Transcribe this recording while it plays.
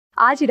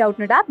आज ही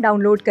Doubtnut app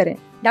download करें।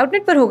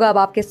 डाउटनट पर होगा अब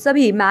आपके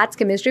सभी मैथ्स,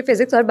 केमिस्ट्री,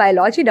 फिजिक्स और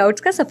बायोलॉजी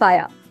डाउट्स का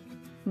सफाया।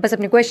 बस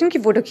अपने क्वेश्चन की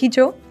फोटो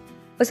खींचो,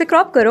 उसे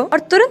क्रॉप करो और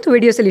तुरंत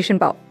वीडियो सोल्यूशन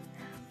पाओ।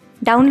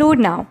 Download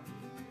now.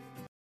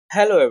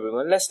 Hello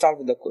everyone, let's start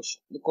with the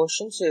question. The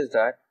question says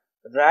that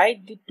write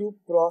the two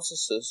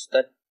processes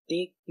that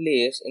take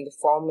place in the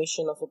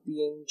formation of a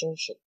p-n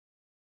junction.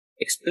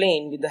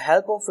 Explain with the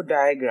help of a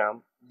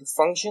diagram the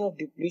function of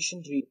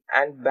depletion rate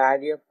and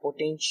barrier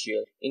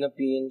potential in a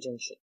p-n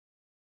junction.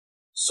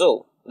 So,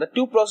 the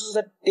two processes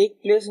that take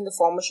place in the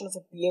formation of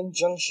a p-n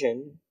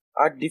junction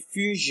are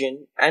diffusion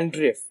and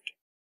drift.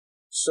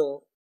 So,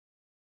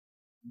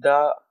 the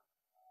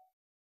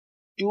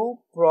two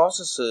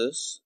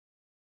processes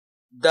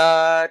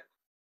that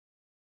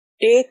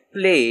take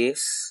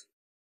place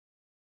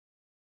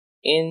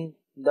in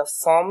the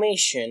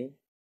formation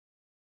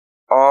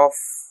of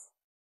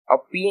a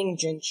p-n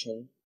junction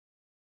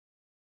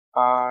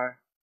are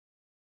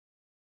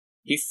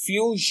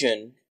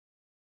diffusion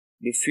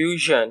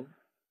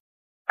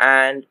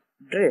and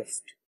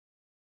drift.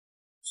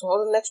 So for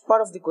the next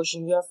part of the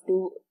question, we have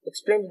to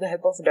explain with the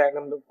help of a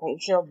diagram the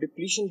function of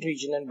depletion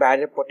region and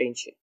barrier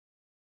potential.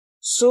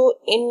 So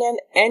in an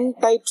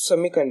n-type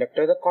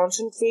semiconductor, the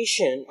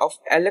concentration of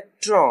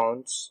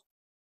electrons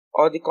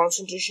or the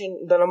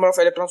number of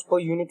electrons per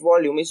unit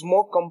volume is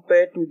more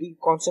compared to the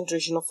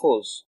concentration of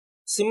holes.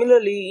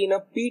 Similarly, in a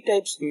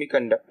p-type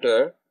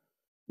semiconductor,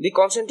 the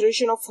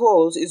concentration of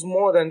holes is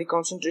more than the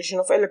concentration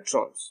of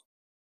electrons.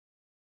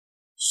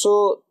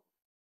 So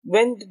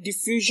when the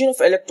diffusion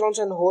of electrons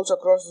and holes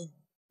across the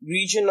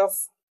region of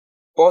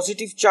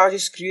positive charge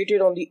is created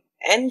on the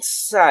n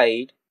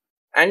side,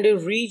 and a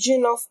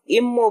region of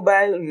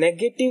immobile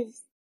negative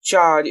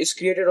charge is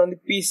created on the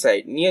p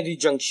side near the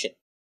junction.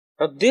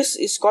 Now this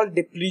is called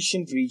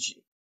depletion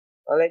region.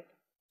 Alright,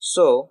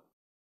 so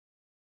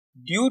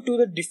due to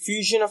the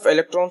diffusion of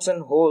electrons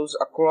and holes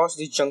across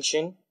the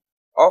junction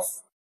of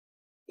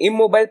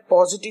immobile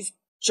positive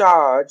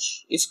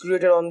charge is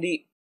created on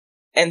the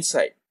n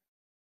side.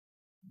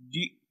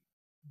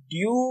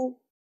 Due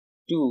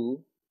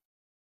to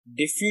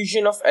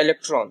diffusion of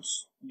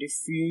electrons,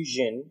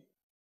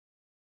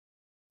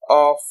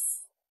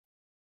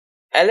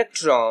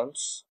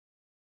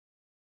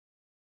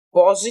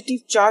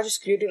 positive charge is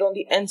created on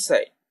the n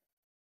side.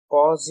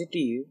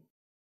 Positive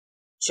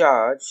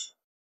charge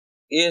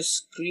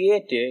is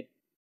created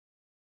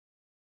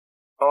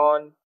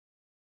on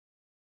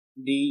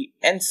the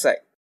n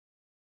side,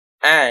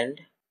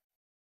 and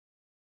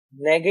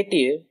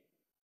negative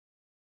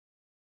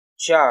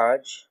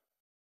charge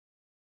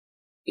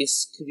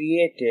is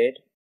created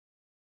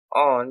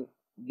on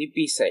the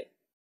p side.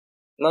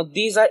 Now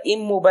these are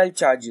immobile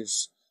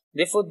charges,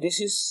 therefore this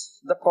is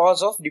the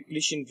cause of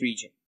depletion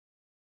region,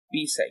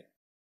 p side.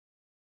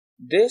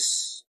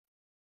 This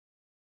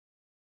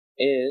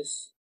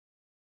is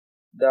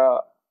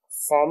the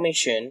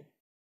formation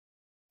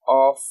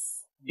of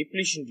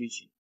depletion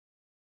region.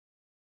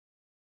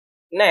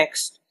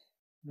 Next,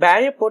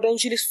 barrier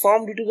potential is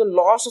formed due to the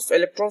loss of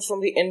electrons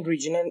from the n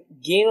region and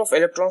gain of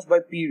electrons by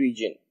p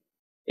region.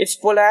 Its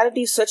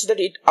polarity is such that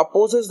it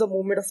opposes the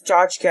movement of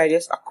charge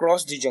carriers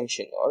across the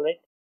junction. Alright,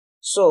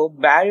 so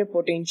barrier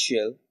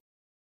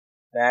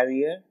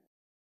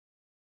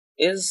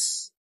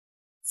is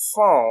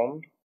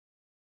formed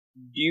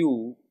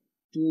due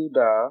to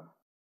the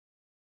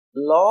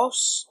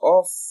loss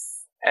of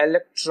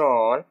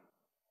electron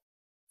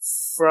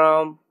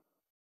from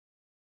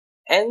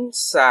n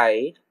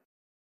side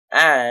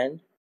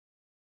and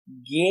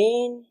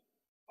gain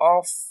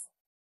of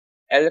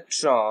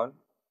electron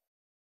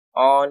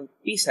on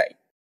p side.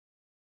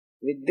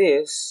 With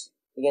this,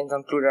 we can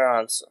conclude our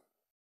answer.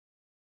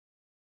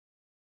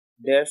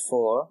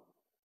 Therefore,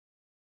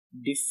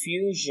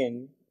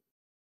 diffusion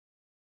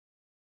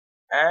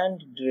and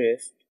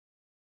drift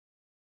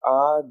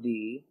are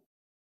the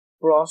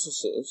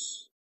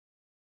processes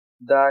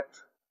that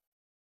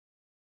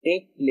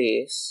take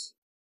place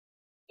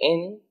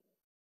in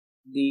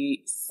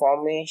the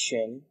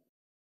formation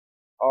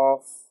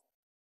of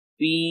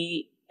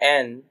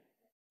p-n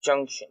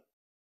junction.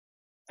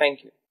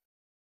 Thank you.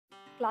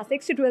 Class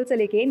 6 से 12 से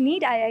लेके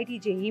NEET, IIT,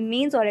 JEE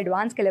mains और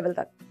advance के level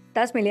तक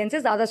 10 million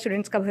से ज्यादा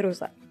students का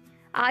भरोसा।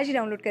 आज ही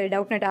डाउनलोड करें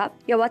डाउटनट ऐप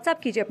या व्हाट्सएप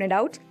कीजिए अपने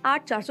डाउट्स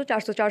 8400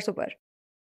 400 400 पर।